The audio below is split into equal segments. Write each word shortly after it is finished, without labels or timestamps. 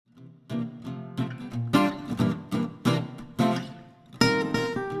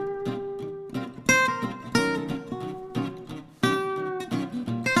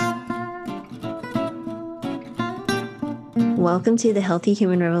Welcome to the Healthy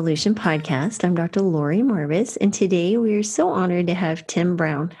Human Revolution podcast. I'm Dr. Lori Marvis, and today we are so honored to have Tim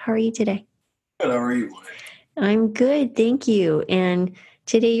Brown. How are you today? Good. How are you? I'm good, thank you. And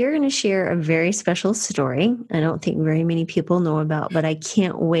today you're going to share a very special story I don't think very many people know about, but I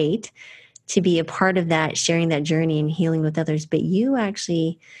can't wait to be a part of that, sharing that journey and healing with others. But you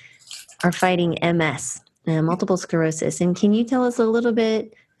actually are fighting MS, multiple sclerosis. And can you tell us a little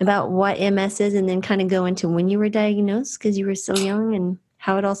bit about what MS is and then kind of go into when you were diagnosed because you were so young and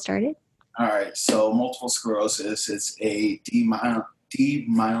how it all started? All right. So multiple sclerosis is a demyelinating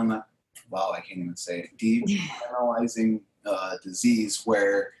disease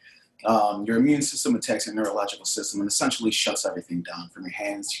where your immune system attacks your neurological system and essentially shuts everything down from your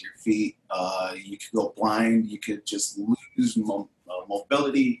hands to your feet. You could go blind. You could just lose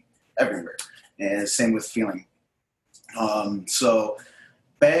mobility everywhere. And same with feeling. So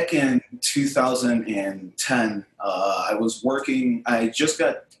back in 2010, I was working. I just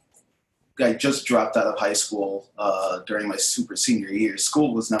dropped out of high school during my super senior year.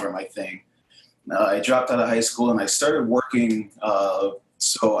 School was never my thing. I dropped out of high school and I started working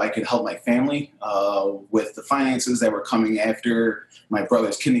so I could help my family with the finances that were coming after my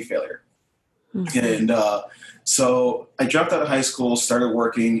brother's kidney failure. Mm-hmm. And so I dropped out of high school, started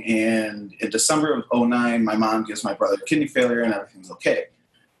working, and in December of 2009, my mom gives my brother kidney failure and everything's okay.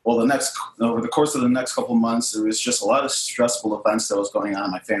 Well, over the course of the next couple of months, there was just a lot of stressful events that was going on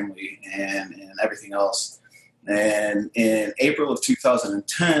in my family and everything else. And in April of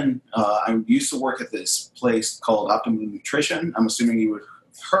 2010, I used to work at this place called Optimum Nutrition. I'm assuming you would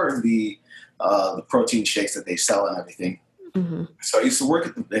have heard the protein shakes that they sell and everything. Mm-hmm. So I used to work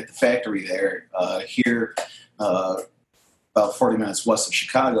at the factory there here about 40 minutes west of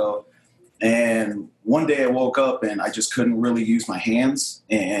Chicago. And one day I woke up and I just couldn't really use my hands,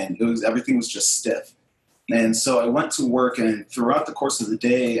 and everything was just stiff. And so I went to work, and throughout the course of the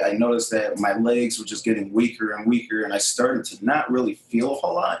day, I noticed that my legs were just getting weaker and weaker, and I started to not really feel a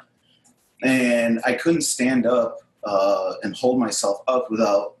whole lot. And I couldn't stand up and hold myself up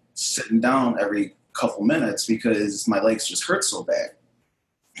without sitting down every couple minutes because my legs just hurt so bad.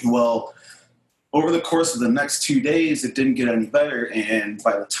 Well, over the course of the next 2 days, it didn't get any better. And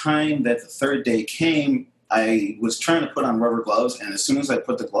by the time that the third day came, I was trying to put on rubber gloves. And as soon as I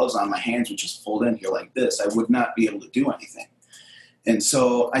put the gloves on, my hands would just fold in here like this. I would not be able to do anything. And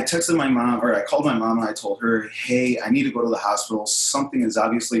so I texted my mom, or I called my mom, and I told her, hey, I need to go to the hospital. Something is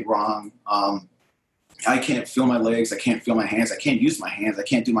obviously wrong. I can't feel my legs. I can't feel my hands. I can't use my hands. I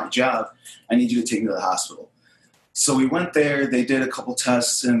can't do my job. I need you to take me to the hospital. So we went there, they did a couple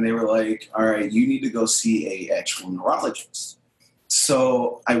tests, and they were like, all right, you need to go see an actual neurologist.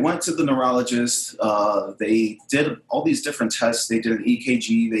 So I went to the neurologist. They did all these different tests. They did an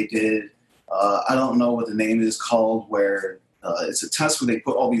EKG. They did, I don't know what the name is called, where it's a test where they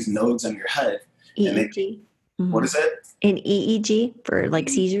put all these nodes on your head. EEG. Mm-hmm. What is it? An EEG for like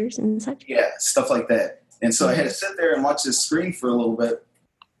seizures and such? Yeah, stuff like that. And so I had to sit there and watch this screen for a little bit.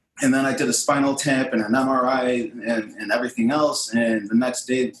 And then I did a spinal tap and an MRI and everything else. And the next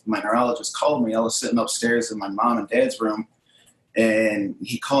day, my neurologist called me. I was sitting upstairs in my mom and dad's room. And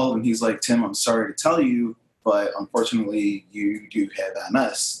he called and he's like, Tim, I'm sorry to tell you, but unfortunately, you do have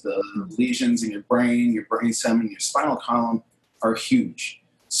MS. The lesions in your brain stem, and your spinal column are huge.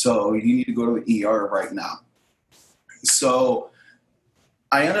 So you need to go to the ER right now. So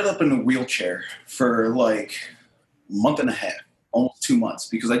I ended up in a wheelchair for like a month and a half. Almost 2 months,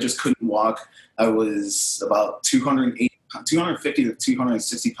 because I just couldn't walk. I was about 250 to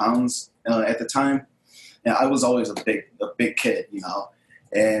 260 pounds at the time. And I was always a big kid, you know.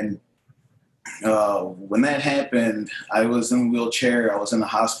 And when that happened, I was in a wheelchair. I was in the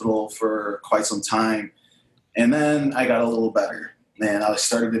hospital for quite some time. And then I got a little better. And I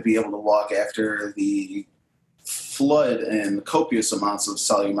started to be able to walk after the flood and copious amounts of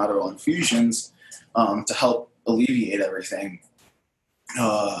soluble infusions to help alleviate everything.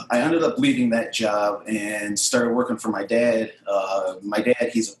 I ended up leaving that job and started working for my dad. My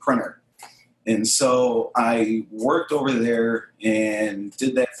dad, he's a printer. And so I worked over there and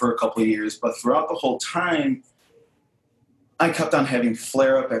did that for a couple of years. But throughout the whole time, I kept on having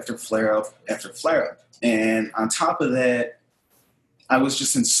flare-up after flare-up after flare-up. And on top of that, I was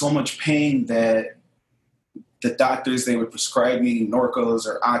just in so much pain that the doctors, they would prescribe me Norcos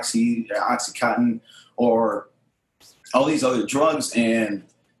or Oxycontin or all these other drugs, and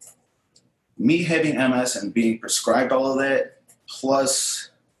me having MS and being prescribed all of that, plus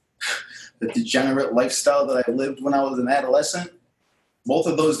the degenerate lifestyle that I lived when I was an adolescent, both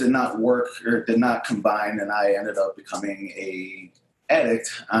of those did not work or did not combine, and I ended up becoming an addict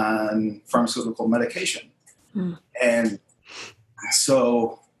on pharmaceutical medication. And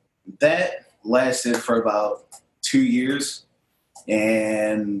So that lasted for about 2 years.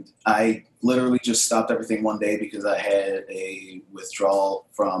 And I literally just stopped everything one day because I had a withdrawal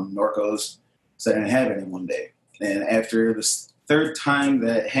from Norcos. So I didn't have any one day. And after this third time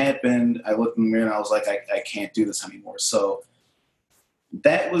that happened, I looked in the mirror and I was like, I can't do this anymore. So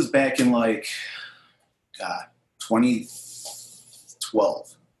that was back in like, God,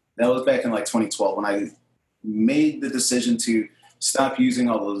 2012. That was back in like 2012 when I made the decision to stop using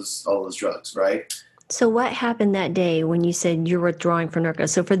all those drugs, right? So what happened that day when you said you're withdrawing from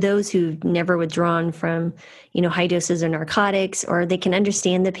narcotics? So for those who've never withdrawn from, high doses of narcotics, or they can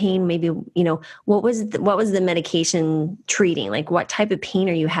understand the pain, maybe, what was the medication treating? Like what type of pain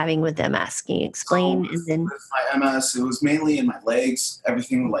are you having with MS? Can you So explain? And then, with my MS, it was mainly in my legs.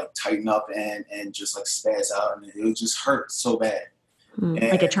 Everything would like tighten up and just like spaz out, and it would just hurt so bad. like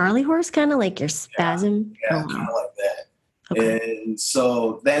a And Charlie horse, kind of like your yeah, spasm? yeah, Oh, kind wow. of like that. Okay. And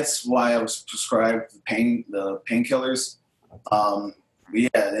so that's why I was prescribed the painkillers. Um, yeah,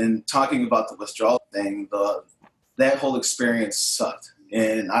 and talking about the withdrawal thing, that whole experience sucked,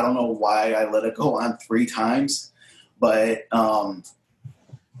 and I don't know why I let it go on 3 times, but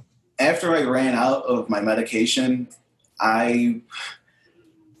after I ran out of my medication, I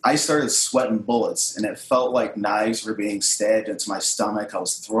I started sweating bullets, and it felt like knives were being stabbed into my stomach. I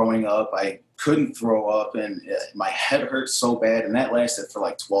was throwing up. I couldn't throw up, and my head hurt so bad, and that lasted for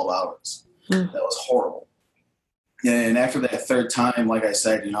like 12 hours. Mm. That was horrible. And after that third time, like I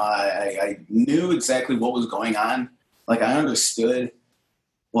said, I knew exactly what was going on. Like I understood,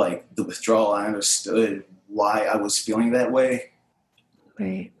 like the withdrawal. I understood why I was feeling that way.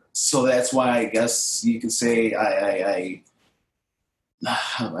 Right. So that's why I guess you could say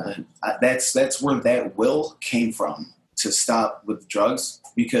that's where that will came from to stop with drugs,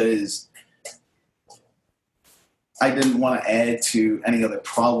 because I didn't want to add to any other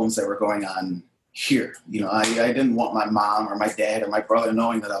problems that were going on here. I didn't want my mom or my dad or my brother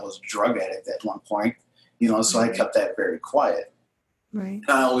knowing that I was a drug addict at one point. So I kept that very quiet. Right.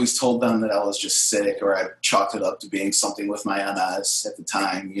 I always told them that I was just sick, or I chalked it up to being something with my MS at the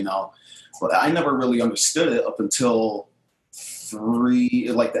time. But I never really understood it up until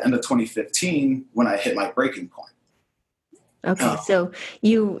like the end of 2015 when I hit my breaking point. Okay, so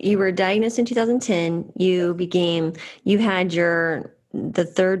you were diagnosed in 2010. You had the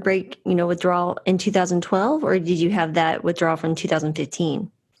third break, withdrawal in 2012, or did you have that withdrawal from 2015?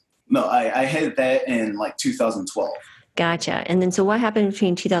 No, I had that in like 2012. Gotcha. And then so what happened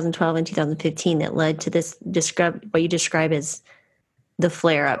between 2012 and 2015 that led to this what you describe as the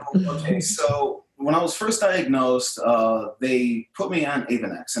flare up? Okay, so when I was first diagnosed, they put me on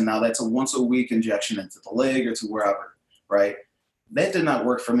Avonex, and now that's a once a week injection into the leg or to wherever, right? That did not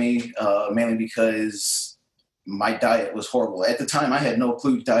work for me, mainly because my diet was horrible. At the time, I had no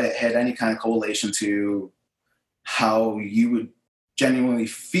clue diet had any kind of correlation to how you would genuinely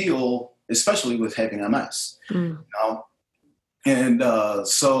feel, especially with having MS. Mm. And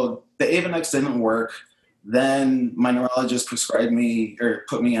so the Avonex didn't work. Then my neurologist prescribed me or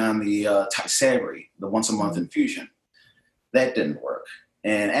put me on the Tysabri, the once a month infusion. That didn't work.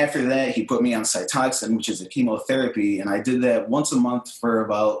 And after that, he put me on Cytoxan, which is a chemotherapy. And I did that once a month for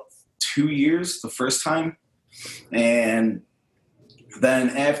about 2 years the first time. And then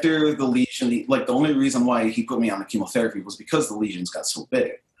after the lesion, like the only reason why he put me on the chemotherapy was because the lesions got so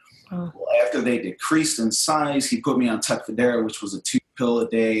big. Oh. Well, after they decreased in size, he put me on Tecfidera, which was a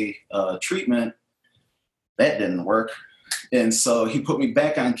 2-pill-a-day treatment. That didn't work. And so he put me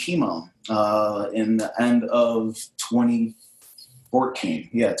back on chemo in the end of 2014.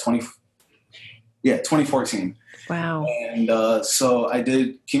 2014. Wow. And so I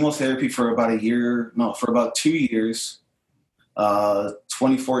did chemotherapy for about 2 years,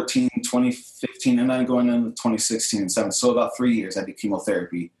 2014, 2015, and then going into 2016 and 7. So about 3 years I did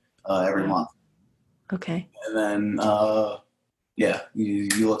chemotherapy every month. Okay. And then,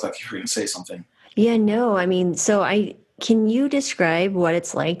 you look like you were going to say something. Yeah, no, I mean, can you describe what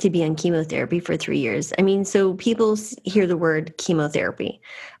it's like to be on chemotherapy for 3 years? I mean, so people hear the word chemotherapy,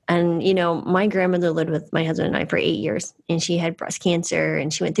 and, my grandmother lived with my husband and I for 8 years, and she had breast cancer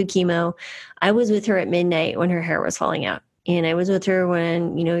and she went through chemo. I was with her at midnight when her hair was falling out. And I was with her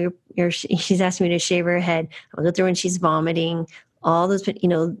when, she's asking me to shave her head. I was with her when she's vomiting, all those, the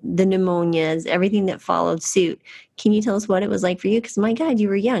pneumonias, everything that followed suit. Can you tell us what it was like for you? Because my God, you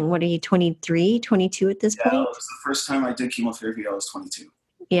were young. What are you, 23, 22 at this point? Yeah, it was the first time I did chemotherapy. I was 22.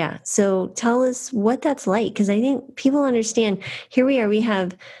 Yeah. So tell us what that's like. Because I think people understand, here we are, we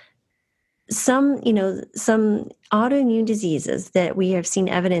have some autoimmune diseases that we have seen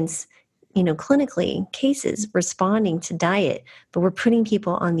evidence clinically cases responding to diet, but we're putting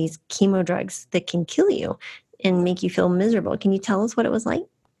people on these chemo drugs that can kill you and make you feel miserable. Can you tell us what it was like?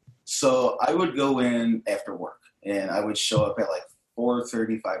 So I would go in after work and I would show up at like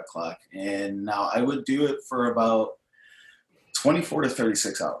 4:30, 5 o'clock. And now I would do it for about 24 to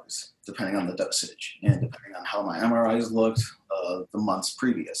 36 hours, depending on the dosage and depending on how my MRIs looked the months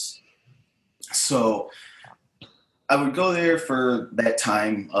previous. So I would go there for that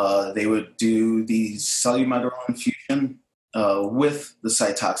time. They would do the Solu-Medrol infusion with the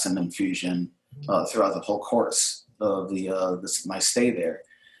Cytoxan infusion throughout the whole course of my stay there.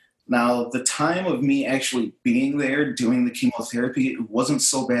 Now, the time of me actually being there doing the chemotherapy, it wasn't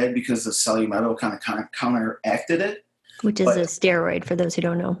so bad because the Solu-Medrol kind of counteracted it. Which is a steroid for those who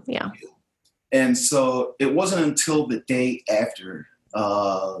don't know. Yeah. And so it wasn't until the day after,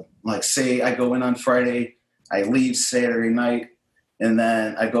 like say I go in on Friday, I leave Saturday night, and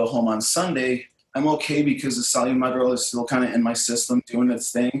then I go home on Sunday, I'm okay because the Solu-Medrol is still kind of in my system doing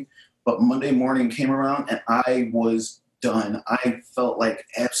its thing. But Monday morning came around and I was done. I felt like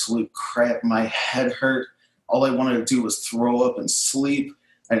absolute crap. My head hurt. All I wanted to do was throw up and sleep.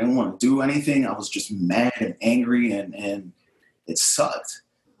 I didn't want to do anything. I was just mad and angry, and it sucked.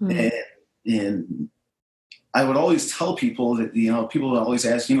 Mm. And I would always tell people that, people would always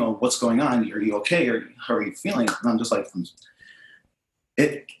ask, what's going on? Are you okay? Or how are you feeling? And I'm just like,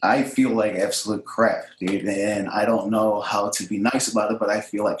 I feel like absolute crap, dude. And I don't know how to be nice about it, but I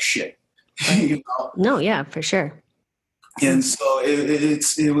feel like shit. No, yeah, for sure. And so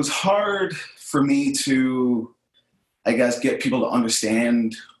it was hard for me to, I guess, get people to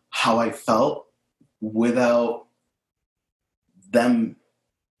understand how I felt without them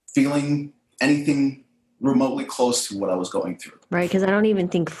feeling anything remotely close to what I was going through. Right, because I don't even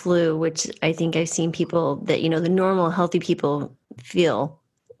think flu, which I think I've seen people that, the normal healthy people feel.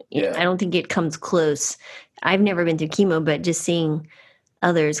 Yeah. I don't think it comes close. I've never been through chemo, but just seeing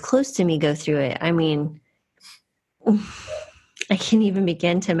others close to me go through it, I mean, I can't even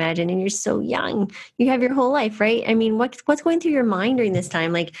begin to imagine. And you're so young. You have your whole life, right? I mean, what's going through your mind during this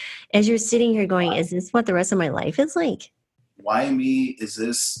time? Like, as you're sitting here going, is this what the rest of my life is like? Why me? Is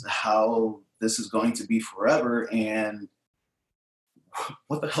this how this is going to be forever? And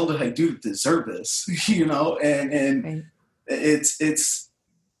what the hell did I do to deserve this? And right.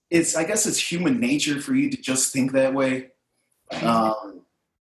 It's I guess it's human nature for you to just think that way.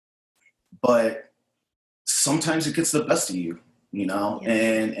 But sometimes it gets the best of you, yeah.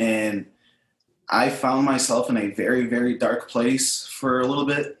 And I found myself in a very, very dark place for a little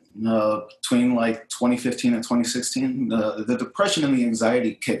bit between like 2015 and 2016. The depression and the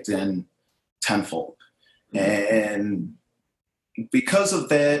anxiety kicked in tenfold. And because of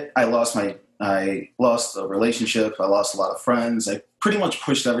that, I lost a relationship. I lost a lot of friends. I pretty much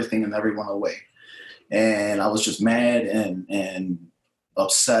pushed everything and everyone away. And I was just mad and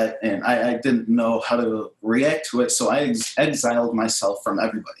upset, and I didn't know how to react to it. So I exiled myself from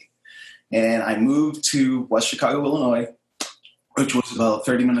everybody. And I moved to West Chicago, Illinois, which was about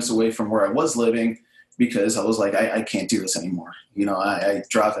 30 minutes away from where I was living, because I was like, I can't do this anymore. I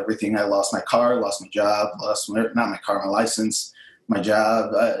dropped everything. I lost my car, lost my job, my license, my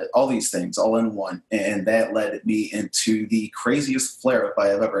job, all these things all in one. And that led me into the craziest flare-up I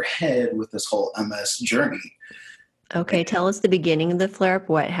have ever had with this whole MS journey. Okay, tell us the beginning of the flare-up,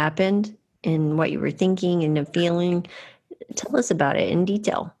 what happened and what you were thinking and feeling. Tell us about it in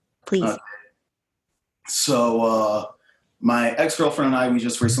detail, please. So my ex-girlfriend and I, we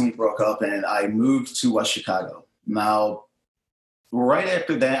just recently broke up, and I moved to West Chicago. Now, right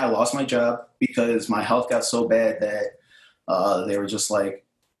after that, I lost my job because my health got so bad that they were just like,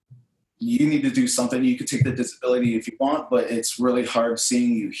 you need to do something. You could take the disability if you want, but it's really hard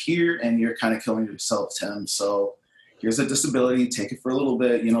seeing you here, and you're kind of killing yourself, Tim. So here's a disability, take it for a little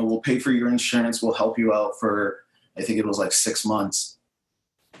bit, we'll pay for your insurance, we'll help you out for, I think it was like 6 months.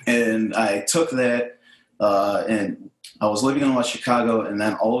 And I took that, and I was living in West Chicago, and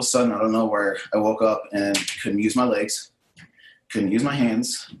then all of a sudden, out of nowhere, I woke up and couldn't use my legs, couldn't use my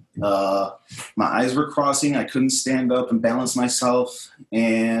hands. My eyes were crossing, I couldn't stand up and balance myself,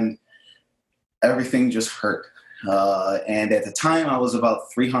 and everything just hurt. And at the time, I was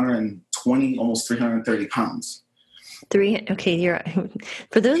about 320, almost 330 pounds. Okay,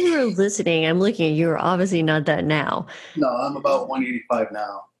 for those who are listening, I'm looking at you. You're obviously not that now. No, I'm about 185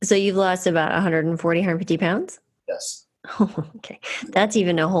 now. So you've lost about 140, 150 pounds? Yes. Oh, okay. That's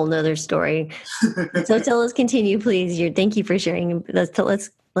even a whole nother story. So tell us, continue, please. Thank you for sharing. Let's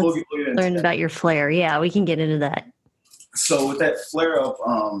learn about your flare. Yeah, we can get into that. So with that flare up,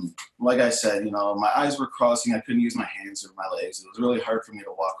 like I said, my eyes were crossing. I couldn't use my hands or my legs. It was really hard for me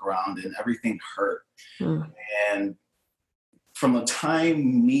to walk around, and everything hurt. Mm. And from the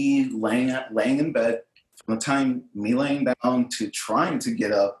time me laying in bed, from the time me laying down to trying to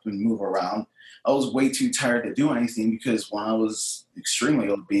get up and move around, I was way too tired to do anything because one, I was extremely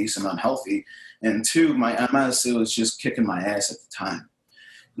obese and unhealthy, and two, my MS, it was just kicking my ass at the time,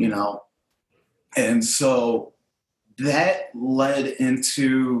 you know. And so that led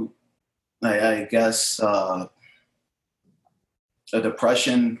into, I guess, a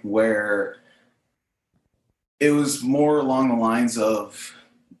depression where it was more along the lines of,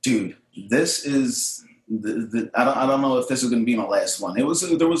 dude, this is I don't know if this is going to be my last one. There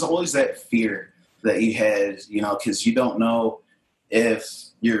was always that fear that you had, because you don't know if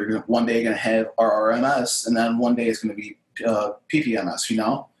you're one day going to have RRMS and then one day it's going to be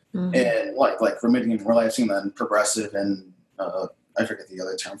PPMS, Mm-hmm. and like remitting and relapsing, then progressive, and I forget the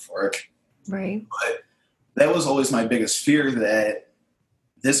other term for it. Right. But that was always my biggest fear, that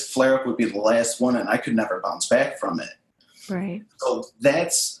this flare up would be the last one and I could never bounce back from it. Right. So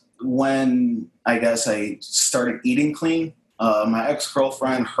that's when I guess I started eating clean. My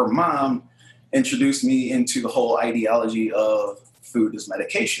ex-girlfriend, her mom, introduced me into the whole ideology of food as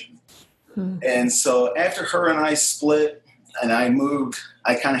medication. And so after her and I split and I moved,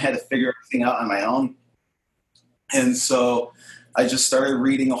 I kind of had to figure everything out on my own. And so I just started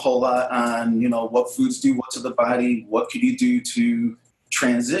reading a whole lot on, what foods do what to the body, what could you do to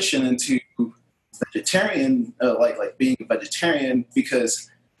transition into vegetarian, like being a vegetarian, because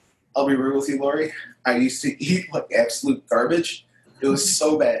I'll be real with you, Lori, I used to eat like absolute garbage. It was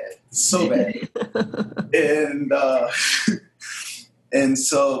so bad, so bad. And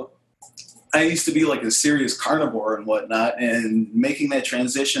so I used to be like a serious carnivore and whatnot, and making that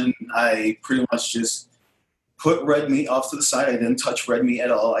transition, I pretty much just put red meat off to the side. I didn't touch red meat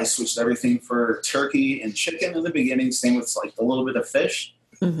at all. I switched everything for turkey and chicken in the beginning, same with like a little bit of fish.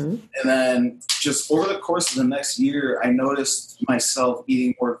 Mm-hmm. And then just over the course of the next year, I noticed myself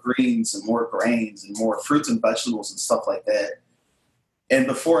eating more greens and more grains and more fruits and vegetables and stuff like that. And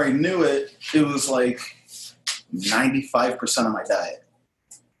before I knew it, it was like 95% of my diet.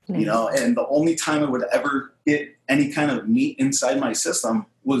 Nice. And the only time I would ever get any kind of meat inside my system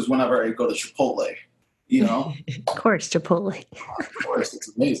was whenever I go to Chipotle, Of course, Chipotle. Of course,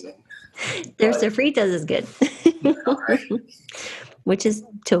 it's amazing. Their sofritas is good. Right? Which is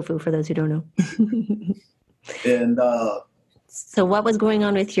tofu, for those who don't know. And so what was going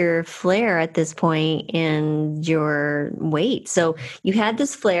on with your flare at this point and your weight? So you had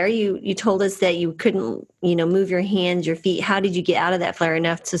this flare. You told us that you couldn't, move your hands, your feet. How did you get out of that flare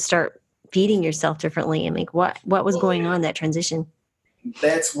enough to start feeding yourself differently? And like what was going on, that transition?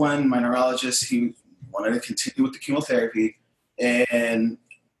 That's when my neurologist, he wanted to continue with the chemotherapy. And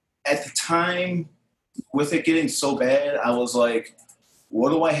at the time, with it getting so bad, I was like, what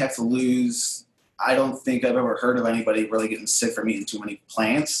do I have to lose? I don't think I've ever heard of anybody really getting sick from eating too many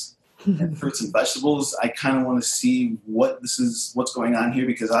plants and fruits and vegetables. I kind of want to see what's going on here,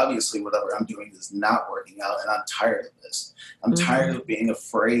 because obviously whatever I'm doing is not working out, and I'm tired of this. I'm tired of being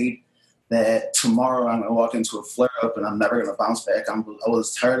afraid that tomorrow I'm going to walk into a flare up and I'm never going to bounce back. I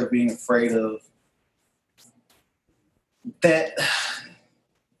was tired of being afraid of that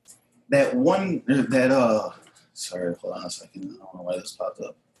sorry, hold on a second. I don't know why this popped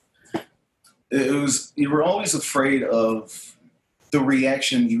up. You were always afraid of the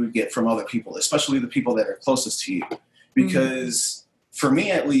reaction you would get from other people, especially the people that are closest to you. Because for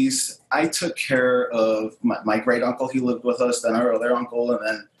me, at least, I took care of my great uncle. He lived with us, then our other uncle, and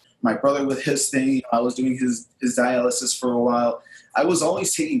then my brother with his thing. I was doing his dialysis for a while. I was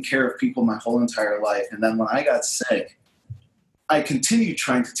always taking care of people my whole entire life. And then when I got sick, I continued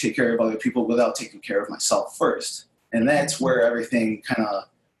trying to take care of other people without taking care of myself first. And that's where everything kind of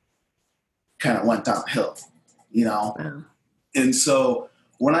went downhill, Wow. And so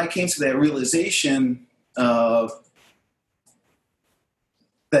when I came to that realization of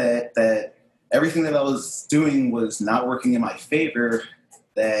that everything that I was doing was not working in my favor,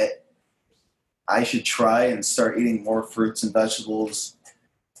 that I should try and start eating more fruits and vegetables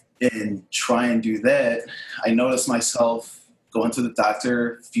and try and do that, I noticed myself going to the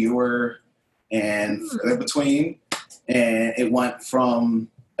doctor fewer and further between. And it went from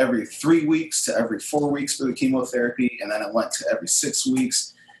every 3 weeks to every 4 weeks for the chemotherapy. And then it went to every 6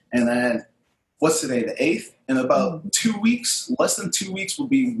 weeks. And then what's today, the 8th? In about 2 weeks, less than 2 weeks, will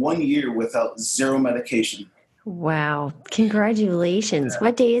be 1 year without zero medication. Wow. Congratulations. Yeah.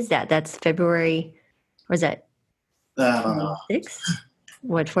 What day is that? That's February, or is that I don't know. 6?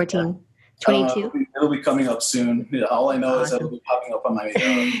 What, 14? I don't know. 22? It'll be coming up soon. Yeah, all I know is that it'll Awesome. be popping up on my.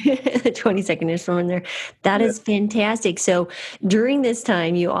 The 22nd is from in there. That Yeah. is fantastic. So during this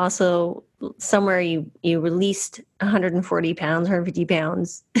time, you also somewhere you released 140 pounds, 150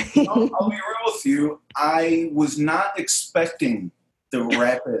 pounds. I'll be real with you. I was not expecting the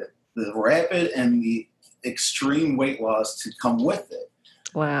rapid and the extreme weight loss to come with it.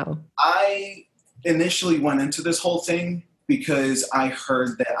 Wow. I initially went into this whole thing because I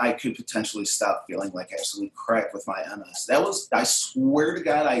heard that I could potentially stop feeling like absolute crap with my MS. I swear to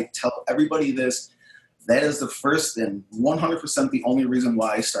God, I tell everybody this. That is the first and 100% the only reason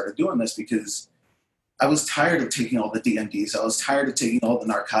why I started doing this, because I was tired of taking all the DMDs. I was tired of taking all the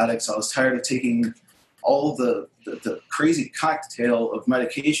narcotics. I was tired of taking all the crazy cocktail of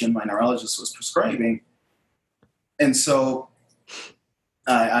medication my neurologist was prescribing. And so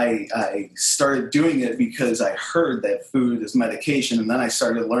I started doing it because I heard that food is medication, and then I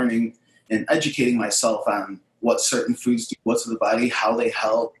started learning and educating myself on what certain foods do, what's in the body, how they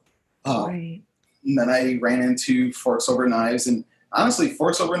help. Right. And then I ran into Forks Over Knives, and honestly,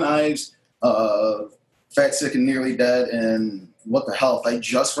 Forks Over Knives, Fat, Sick, and Nearly Dead, and What the Health, I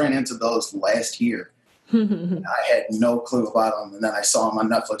just ran into those last year. I had no clue about them, and then I saw them on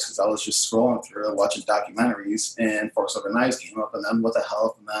Netflix because I was just scrolling through and watching documentaries, and Forks Over Knives came up, and then What the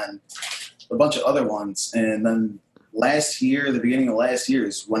Health, and then a bunch of other ones. And then last year, the beginning of last year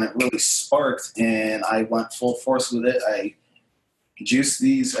is when it really sparked, and I went full force with it. I juice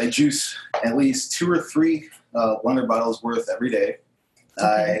at least 2 or 3 blender bottles worth every day.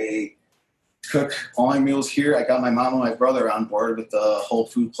 Okay. I cook all my meals here. I got my mom and my brother on board with the whole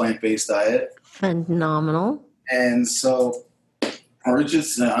food plant-based diet. Phenomenal. And so I'm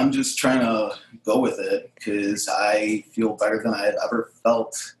just trying to go with it because I feel better than I've ever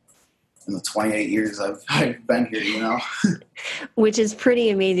felt in the 28 years I've been here, you know. Which is pretty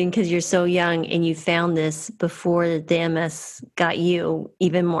amazing because you're so young and you found this before the MS got you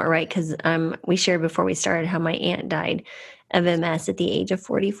even more, right? Because we shared before we started how my aunt died of MS at the age of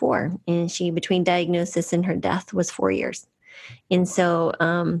 44, and she, between diagnosis and her death, was 4 years. And so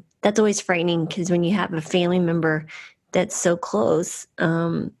that's always frightening because when you have a family member that's so close,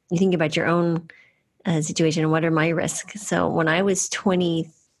 you think about your own situation and what are my risks. So when I was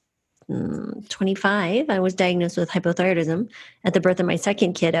 25, I was diagnosed with hypothyroidism at the birth of my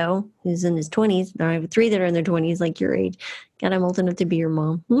second kiddo, who's in his 20s. Now I have 3 that are in their 20s, like your age. God, I'm old enough to be your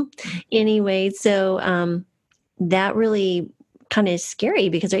mom. Anyway, so that really kind of scary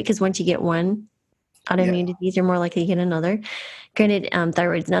because once you get one autoimmune disease, you're more likely to get another. Granted,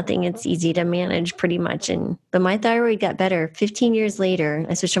 thyroid's nothing. It's easy to manage pretty much. But my thyroid got better 15 years later.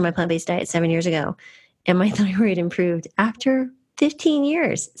 I switched to my plant-based diet 7 years ago, and my thyroid improved after 15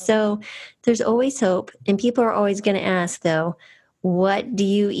 years. So there's always hope. And people are always going to ask, though, what do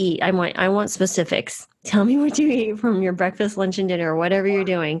you eat? I want specifics. Tell me what you eat from your breakfast, lunch, and dinner, or whatever you're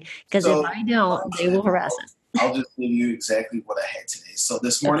doing. Because if I don't, they will harass us. I'll just give you exactly what I had today. So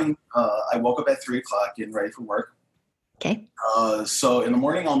this morning, I woke up at 3 o'clock getting ready for work. Okay. So in the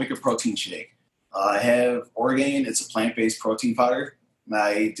morning, I'll make a protein shake. I have Orgain. It's a plant-based protein powder.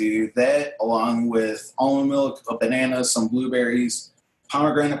 I do that along with almond milk, a banana, some blueberries,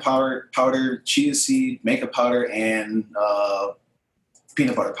 pomegranate powder, chia seed, makeup powder, and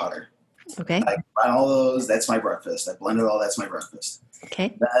peanut butter powder. Okay. I combine all those. That's my breakfast. I blend it all. That's my breakfast.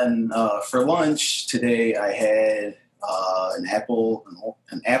 Okay. Then for lunch today, I had an apple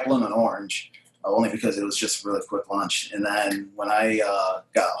and an orange, only because it was just a really quick lunch. And then when I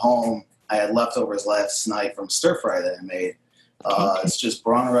got home, I had leftovers last night from stir fry that I made. It's just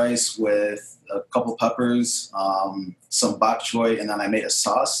brown rice with a couple peppers, some bok choy, and then I made a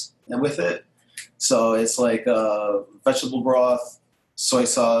sauce with it. So it's like vegetable broth, soy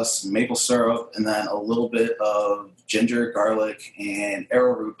sauce, maple syrup, and then a little bit of ginger, garlic, and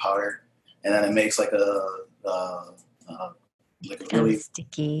arrowroot powder. And then it makes like a really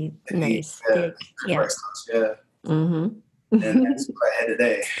sticky, nice stick. Yeah. Yeah. Mm-hmm. And that's what I had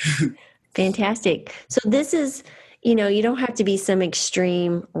today. Fantastic. So this is, you don't have to be some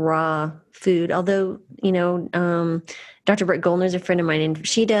extreme raw food. Although, Dr. Brett Goldner is a friend of mine, and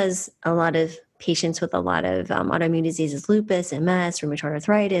she does a lot of patients with a lot of autoimmune diseases, lupus, MS, rheumatoid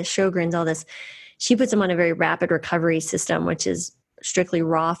arthritis, Sjogren's, all this. She puts them on a very rapid recovery system, which is strictly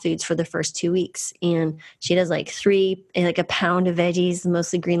raw foods for the first 2 weeks. And she does like a pound of veggies,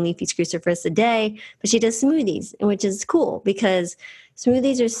 mostly green leafy cruciferous a day, but she does smoothies, which is cool because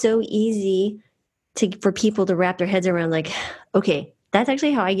smoothies are so easy for people to wrap their heads around, like, okay, that's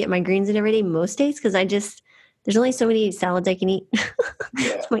actually how I get my greens in every day most days, because there's only so many salads I can eat.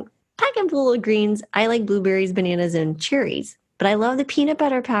 Yeah. So I'm like, I can pull greens. I like blueberries, bananas, and cherries, but I love the peanut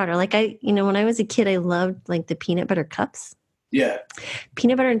butter powder. Like when I was a kid, I loved like the peanut butter cups. Yeah.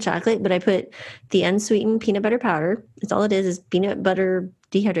 Peanut butter and chocolate, but I put the unsweetened peanut butter powder. It's all it is peanut butter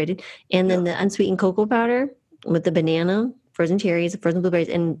dehydrated. And then the unsweetened cocoa powder with the banana, frozen cherries, frozen blueberries.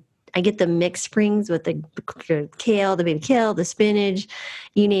 And I get the mixed springs with the kale, the baby kale, the spinach,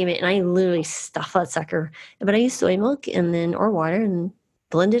 you name it. And I literally stuff that sucker. But I use soy milk or water and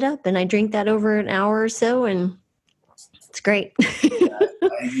blend it up. And I drink that over an hour or so. And it's great.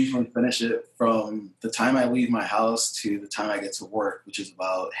 I usually finish it from the time I leave my house to the time I get to work, which is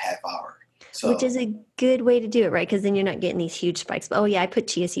about half hour. So, which is a good way to do it, right? Because then you're not getting these huge spikes. Oh, yeah, I put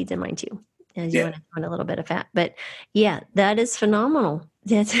chia seeds in mine too, as you want to want a little bit of fat. But yeah, that is phenomenal.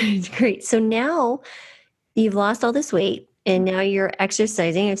 That's great. So now you've lost all this weight and now you're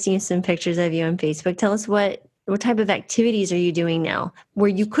exercising. I've seen some pictures of you on Facebook. Tell us what type of activities are you doing now where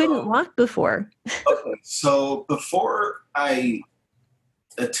you couldn't walk before? Okay, so before I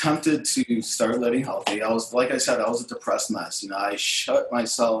attempted to start living healthy, I was a depressed mess. I shut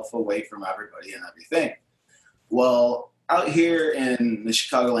myself away from everybody and everything. Well, out here in the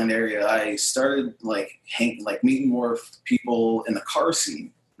Chicagoland area, I started meeting more people in the car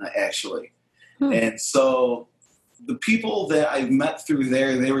scene, actually. And so the people that I've met through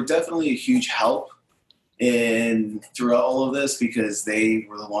there, they were definitely a huge help throughout all of this, because they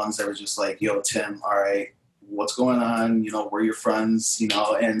were the ones that were just like, yo, Tim, all right, what's going on? We're your friends,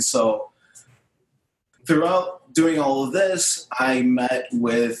 and so throughout doing all of this, I met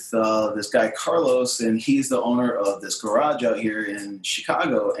with this guy, Carlos, and he's the owner of this garage out here in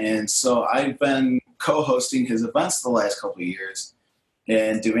Chicago. And so I've been co-hosting his events the last couple of years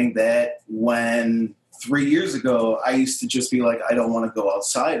and doing that when 3 years ago, I used to just be like, I don't want to go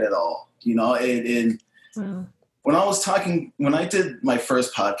outside at all, Wow. When I did my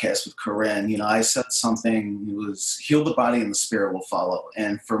first podcast with Corinne, I said something, it was heal the body and the spirit will follow.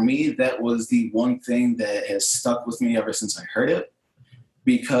 And for me, that was the one thing that has stuck with me ever since I heard it,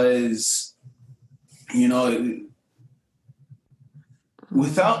 because,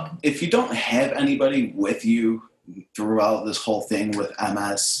 if you don't have anybody with you throughout this whole thing with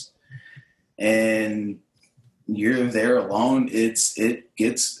MS and you're there alone, it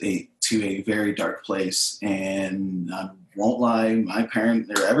gets to a very dark place. And I won't lie,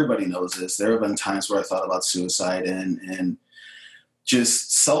 everybody knows this. There have been times where I thought about suicide, and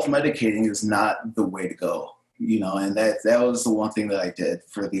just self-medicating is not the way to go, and that was the one thing that I did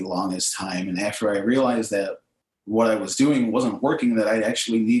for the longest time. And after I realized that what I was doing wasn't working, that I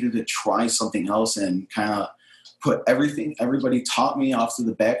actually needed to try something else and kind of put everything everybody taught me off to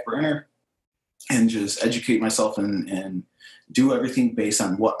the back burner and just educate myself and do everything based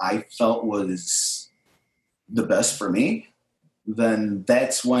on what I felt was the best for me, then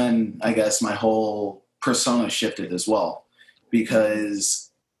that's when I guess my whole persona shifted as well.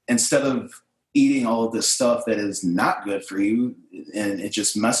 Because instead of eating all of this stuff that is not good for you, and it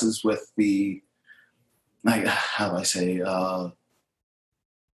just messes with the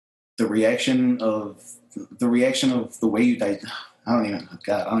reaction of the way you die. I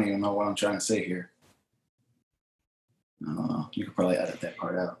don't even know what I'm trying to say here. I don't know. You could probably edit that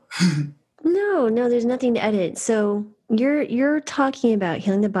part out. No, there's nothing to edit. So you're talking about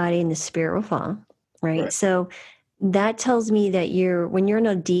healing the body and the spirit will fall, right? So that tells me that when you're in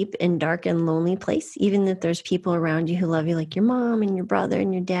a deep and dark and lonely place, even if there's people around you who love you, like your mom and your brother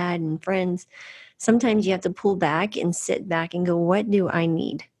and your dad and friends, sometimes you have to pull back and sit back and go, what do I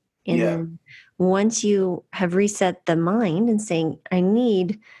need? And once you have reset the mind and saying, I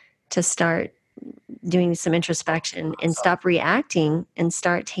need to start doing some introspection and stop reacting and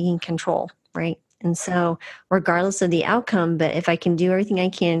start taking control, right? And so regardless of the outcome, but if I can do everything I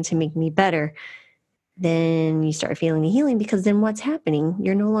can to make me better, then you start feeling the healing, because then what's happening?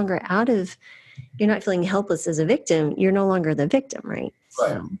 You're no longer you're not feeling helpless as a victim. You're no longer the victim, right?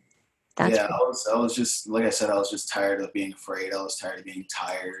 So that's I was just, like I said, I was just tired of being afraid. I was tired of being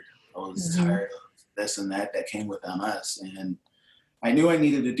tired. I was tired of this and that came with MS. And I knew I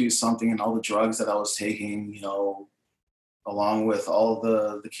needed to do something, and all the drugs that I was taking, along with all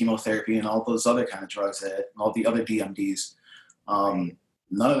the chemotherapy and all those other kind of drugs, all the other DMDs,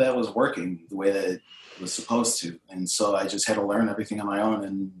 none of that was working the way that it was supposed to. And so I just had to learn everything on my own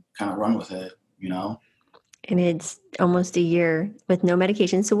and kind of run with it, And it's almost a year with no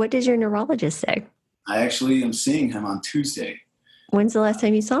medication. So what does your neurologist say? I actually am seeing him on Tuesday. When's the last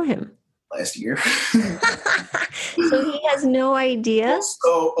time you saw him? Last year. So he has no idea?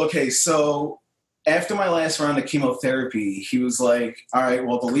 So after my last round of chemotherapy, he was like, all right,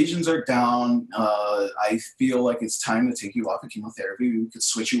 well, the lesions are down. I feel like it's time to take you off of chemotherapy. We could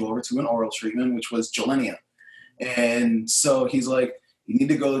switch you over to an oral treatment, which was Gilenya. And so he's like, you need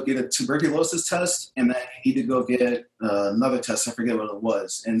to go get a tuberculosis test, and then you need to go get another test. I forget what it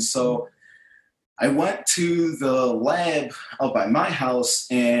was. And so I went to the lab out by my house,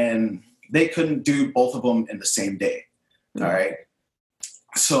 and they couldn't do both of them in the same day. All right.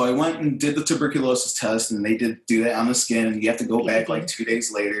 So I went and did the tuberculosis test, and they did do that on the skin, and you have to go back like 2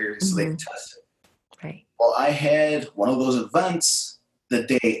 days later so they can test it. Right. Well, I had one of those events the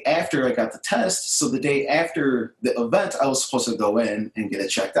day after I got the test. So the day after the event, I was supposed to go in and get it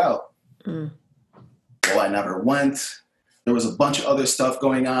checked out. Well, I never went. There was a bunch of other stuff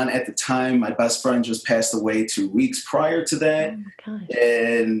going on at the time. My best friend just passed away 2 weeks prior to that.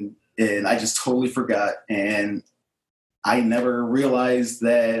 And I just totally forgot. And I never realized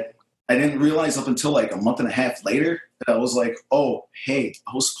that. I didn't realize up until like a month and a half later that I was like, oh, hey,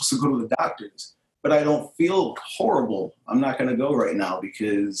 I was supposed to go to the doctors, but I don't feel horrible. I'm not going to go right now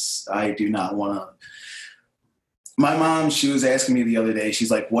because I do not want to. My mom, she was asking me the other day, she's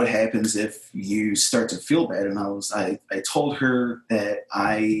like, what happens if you start to feel bad? And I told her that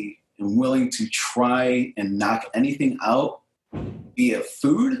I am willing to try and knock anything out via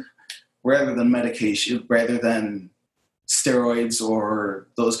food rather than medication, rather than steroids or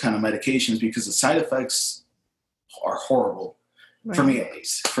those kind of medications, because the side effects are horrible. For me at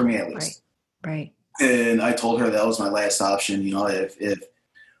least. Right. And I told her that was my last option. You know, if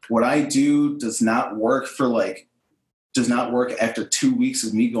what I do does not work after 2 weeks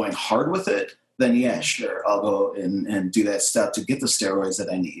of me going hard with it, then yeah, sure, I'll go and do that step to get the steroids that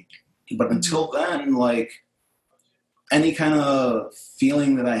I need. But until then, like, any kind of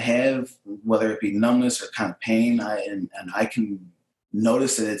feeling that I have, whether it be numbness or kind of pain, I can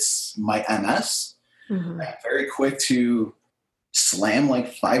notice that it's my MS. I'm very quick to slam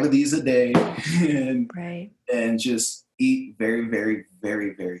like 5 of these a day and just eat very, very,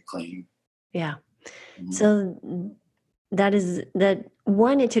 very, very clean. Yeah. So that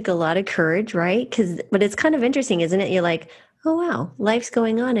one, it took a lot of courage, right? But it's kind of interesting, isn't it? You're like, oh, wow, life's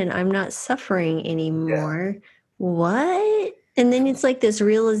going on and I'm not suffering anymore. Yeah. What? And then it's like this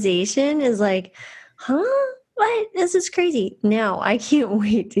realization is like, huh? What? This is crazy. Now I can't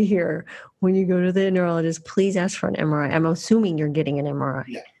wait to hear when you go to the neurologist, please ask for an MRI. I'm assuming you're getting an MRI.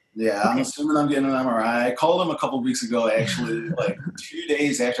 Yeah. Okay. I'm assuming I'm getting an MRI. I called him a couple of weeks ago, actually, like 2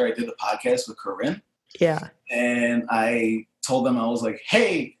 days after I did the podcast with Corinne. Yeah. And I told them, I was like,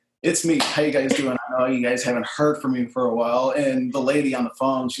 hey, it's me. How you guys doing? I know you guys haven't heard from me for a while. And the lady on the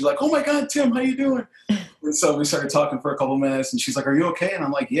phone, she's like, oh my God, Tim, how you doing? And so we started talking for a couple minutes, and she's like, are you okay? And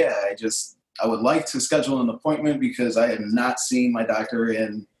I'm like, yeah, I would like to schedule an appointment because I have not seen my doctor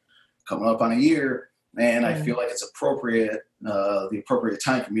in coming up on a year. And I feel like it's appropriate, the appropriate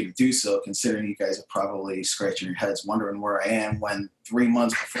time for me to do so, considering you guys are probably scratching your heads wondering where I am when 3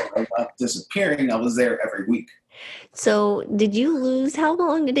 months before I left disappearing, I was there every week. So how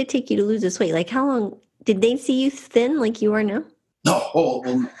long did it take you to lose this weight? Like, how long did they see you thin like you are now? No,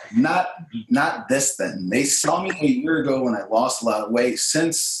 well, not this thin. They saw me a year ago when I lost a lot of weight.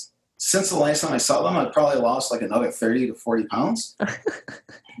 Since the last time I saw them, I probably lost like another 30 to 40 pounds.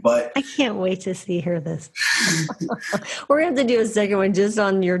 But I can't wait to hear this. We're going to have to do a second one just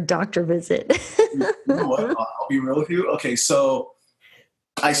on your doctor visit. You know what? I'll be real with you. Okay, so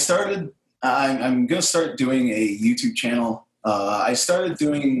I'm going to start doing a YouTube channel. I started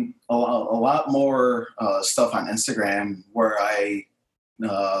doing a lot more stuff on Instagram where I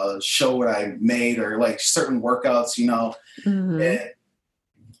show what I made or like certain workouts, you know. And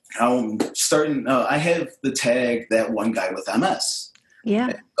I'm starting. I have the tag that one guy with MS. Yeah.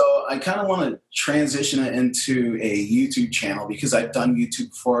 And so I kind of want to transition it into a YouTube channel because I've done YouTube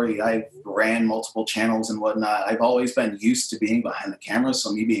before. I ran multiple channels and whatnot. I've always been used to being behind the camera,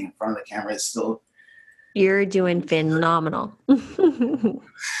 so me being in front of the camera is still. You're doing phenomenal.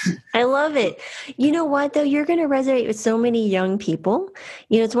 I love it. You know what, though? You're going to resonate with so many young people.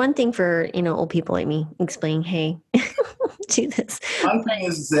 You know, it's one thing for, old people like me explaining, hey, do this. My thing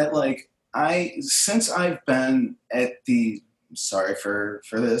is that, like, since I've been at the, sorry for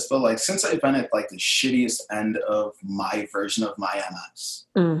this, but like, since I've been at like the shittiest end of my version of my MS,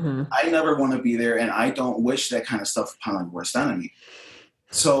 I never want to be there. And I don't wish that kind of stuff upon my worst enemy.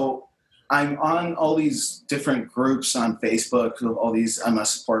 So I'm on all these different groups on Facebook, all these MS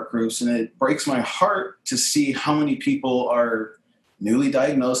support groups, and it breaks my heart to see how many people are newly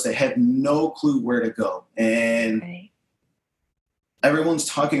diagnosed. They have no clue where to go. And everyone's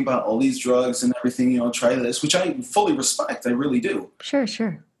talking about all these drugs and everything, try this, which I fully respect. I really do.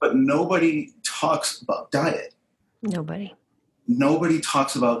 Sure. But nobody talks about diet. Nobody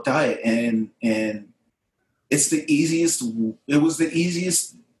talks about diet. And it was the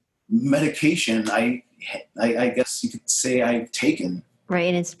easiest medication I guess you could say I've taken. Right.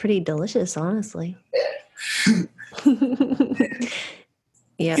 And it's pretty delicious, honestly.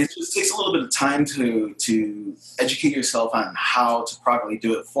 Yeah. It just takes a little bit of time to educate yourself on how to properly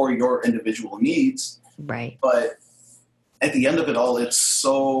do it for your individual needs. Right. But at the end of it all, it's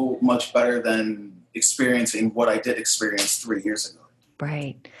so much better than experiencing what I did experience 3 years ago.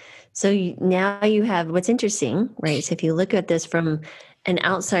 Right. So now you have, what's interesting, right? So if you look at this from an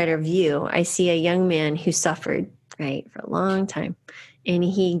outsider view, I see a young man who suffered, right, for a long time. And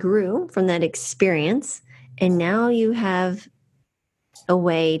he grew from that experience. And now you have a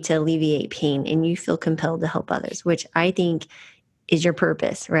way to alleviate pain and you feel compelled to help others, which I think is your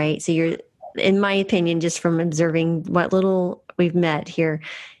purpose, right? So you're, in my opinion, just from observing what little we've met here,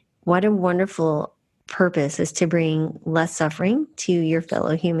 what a wonderful purpose is to bring less suffering to your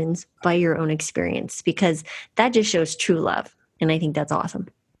fellow humans by your own experience, because that just shows true love. And I think that's awesome.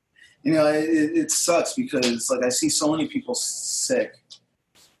 You know, it sucks because like I see so many people sick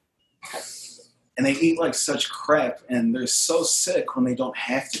and they eat like such crap and they're so sick when they don't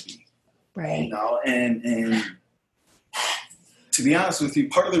have to be. Right. You know, and to be honest with you,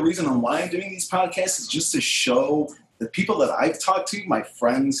 part of the reason on why I'm doing these podcasts is just to show the people that I've talked to, my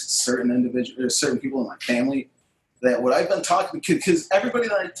friends, certain individuals, or certain people in my family, that what I've been talking, because everybody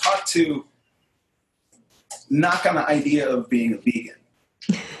that I talk to knock on the idea of being a vegan.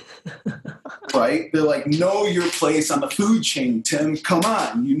 Right? They're like, know your place on the food chain, Tim. Come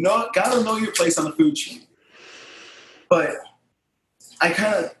on. You know, gotta know your place on the food chain. But I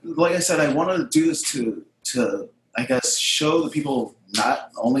kind of, like I said, I wanted to do this to I guess, show the people,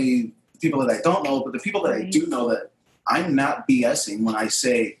 not only the people that I don't know, but the people that I do know, that I'm not BSing when I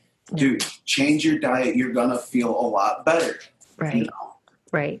say, dude, change your diet. You're going to feel a lot better. Right. You know?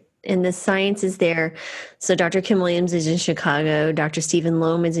 Right. And the science is there. So Dr. Kim Williams is in Chicago. Dr. Stephen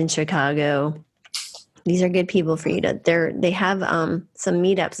Loam is in Chicago. These are good people for you to, they have some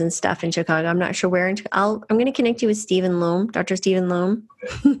meetups and stuff in Chicago. I'm not sure where. I'm going to connect you with Stephen Loam, Dr. Stephen Loam.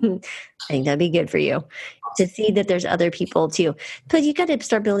 I think that'd be good for you to see that there's other people too. But you got to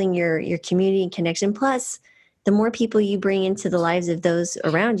start building your community and connection. Plus, the more people you bring into the lives of those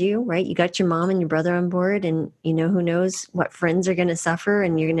around you, right? You got your mom and your brother on board, and you know, who knows what friends are going to suffer,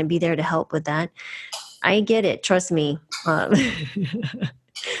 and you're going to be there to help with that. I get it. Trust me.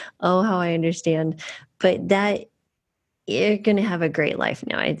 Oh, how I understand. But that, you're going to have a great life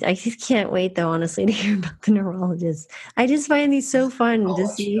now. I just can't wait, though, honestly, to hear about the neurologist. I just find these so fun to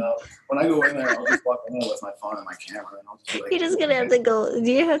see. When I go in there, I'll just walk in there with my phone and my camera, and I'll just be like, you're just going to have to go.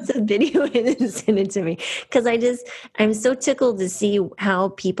 Do you have to video it and send it to me? Because I'm so tickled to see how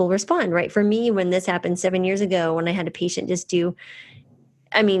people respond, right? For me, when this happened 7 years ago, when I had a patient it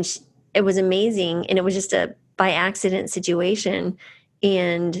was amazing. And it was just a by accident situation.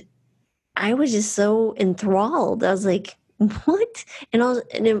 And I was just so enthralled. I was like, what? My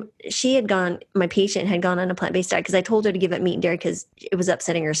patient had gone on a plant-based diet because I told her to give up meat and dairy because it was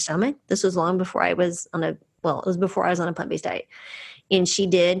upsetting her stomach. This was long before it was before I was on a plant-based diet. And she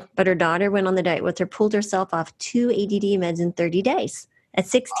did, but her daughter went on the diet with her, pulled herself off 2 ADD meds in 30 days at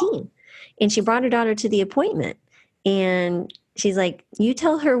 16. And she brought her daughter to the appointment. And she's like, you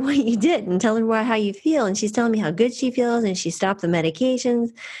tell her what you did and tell her how you feel. And she's telling me how good she feels. And she stopped the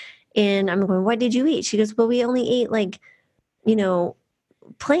medications. And I'm going, what did you eat? She goes, well, we only ate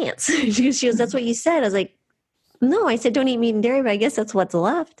plants. She goes, that's what you said. I was like, no, I said, don't eat meat and dairy, but I guess that's what's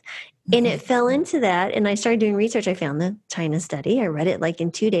left. And it fell into that. And I started doing research. I found the China study. I read it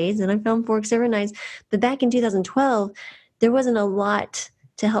in 2 days, and I found forks over knives. But back in 2012, there wasn't a lot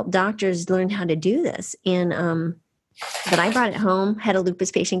to help doctors learn how to do this. And, but I brought it home, had a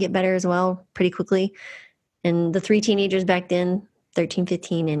lupus patient get better as well pretty quickly. And the 3 teenagers back then, 13,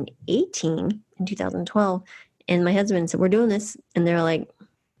 15, and 18 in 2012. And my husband said, we're doing this. And they're like,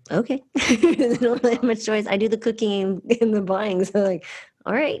 okay. They don't have much choice. I do the cooking and the buying. So like,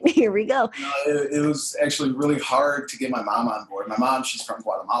 all right, here we go. It was actually really hard to get my mom on board. My mom, she's from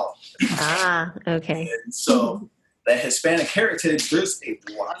Guatemala. Ah, okay. And so that Hispanic heritage, there's a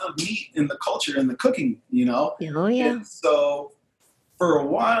lot of meat in the culture and the cooking, Oh, yeah. And so for a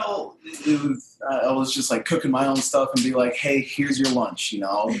while, I was just like cooking my own stuff and be like, hey, here's your lunch,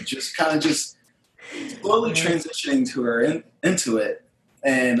 just kind of just slowly transitioning into it.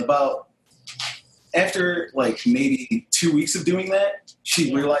 And after maybe 2 weeks of doing that,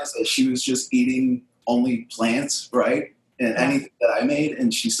 she realized that she was just eating only plants, right? And anything that I made.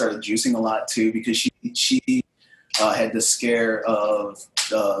 And she started juicing a lot too, because she had the scare of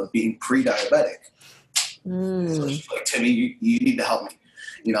being pre-diabetic. So she's like, Timmy, you need to help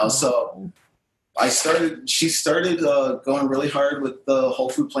me, So She started going really hard with the whole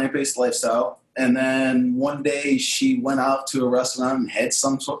food plant-based lifestyle. And then one day she went out to a restaurant and had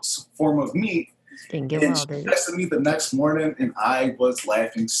some form of meat. Didn't get And well, she did it? texted me the next morning, and I was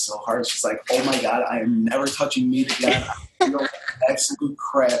laughing so hard. She's like, "Oh my God, I am never touching meat again. I feel like absolute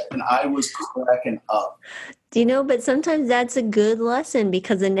crap." And I was cracking up. Do you know, but sometimes that's a good lesson,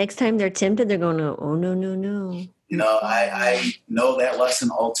 because the next time they're tempted, they're going to, oh, no, no, no. I know that lesson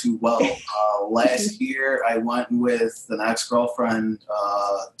all too well. Last year, I went with an ex-girlfriend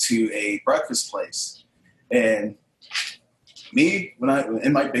to a breakfast place. And me,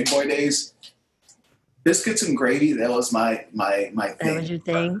 in my big boy days, biscuits and gravy, that was my thing. That was your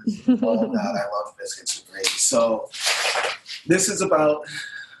thing? Oh, God, I love biscuits and gravy. So this is about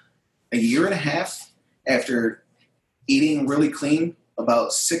a year and a half after eating really clean,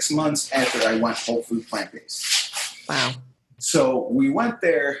 about 6 months after I went whole food plant-based. Wow. So we went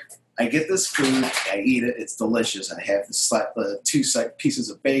there. I get this food. I eat it. It's delicious. I have the two pieces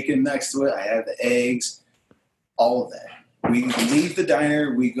of bacon next to it. I have the eggs, all of that. We leave the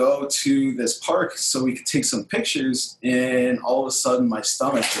diner. We go to this park so we could take some pictures. And all of a sudden, my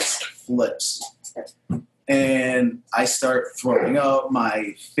stomach just flips. And I start throwing up.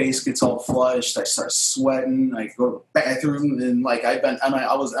 My face gets all flushed. I start sweating. I go to the bathroom. And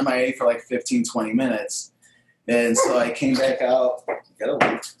I was MIA for like 15, 20 minutes. And so I came back out.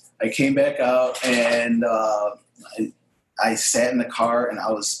 I came back out, and I sat in the car, and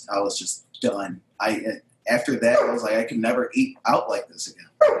I was just done. After that, I was like, I could never eat out like this again.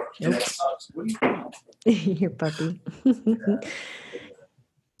 And that sucks. What are you doing? Your puppy.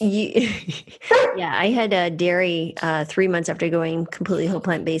 Yeah, I had dairy 3 months after going completely whole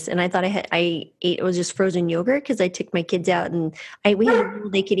plant-based, and I thought I ate, it was just frozen yogurt, because I took my kids out, and we had a rule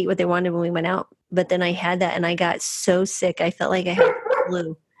they could eat what they wanted when we went out. But then I had that, and I got so sick. I felt like I had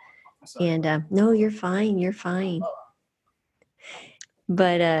flu. And no, you're fine. You're fine.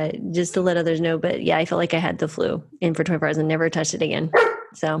 But just to let others know, but yeah, I felt like I had the flu, and for 24 hours and never touched it again.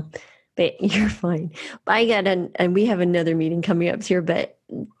 So, but you're fine. And we have another meeting coming up here. But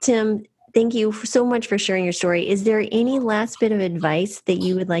Tim, thank you so much for sharing your story. Is there any last bit of advice that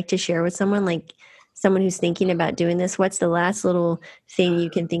you would like to share with someone, like someone who's thinking about doing this? What's the last little thing you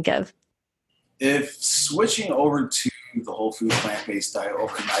can think of? If switching over to the whole food plant-based diet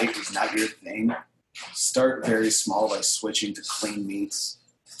overnight is not your thing, start very small by switching to clean meats,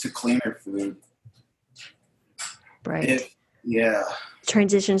 to cleaner food. Right. Yeah.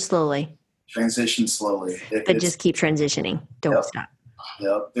 Transition slowly. But just keep transitioning. Don't stop.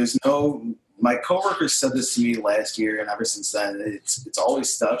 Yep. My coworker said this to me last year, and ever since then, it's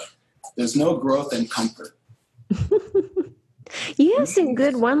always stuck. There's no growth in comfort. You have some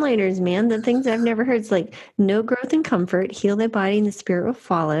good one-liners, man. The things I've never heard. It's like, no growth in comfort, heal thy body and the spirit will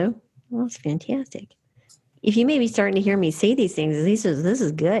follow. Well, that's fantastic. If you may be starting to hear me say these things, this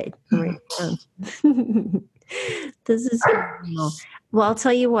is good. This is phenomenal. Well, I'll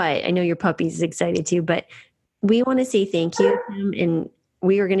tell you what, I know your puppy's excited too, but we want to say thank you, Tim, and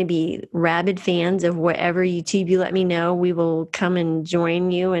we are going to be rabid fans of whatever YouTube you let me know. We will come and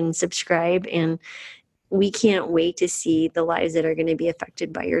join you and subscribe, and we can't wait to see the lives that are going to be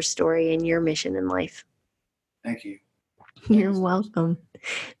affected by your story and your mission in life. Thank you. You're welcome.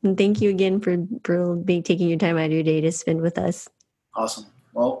 And thank you again for taking your time out of your day to spend with us. Awesome.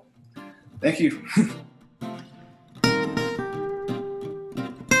 Well, thank you.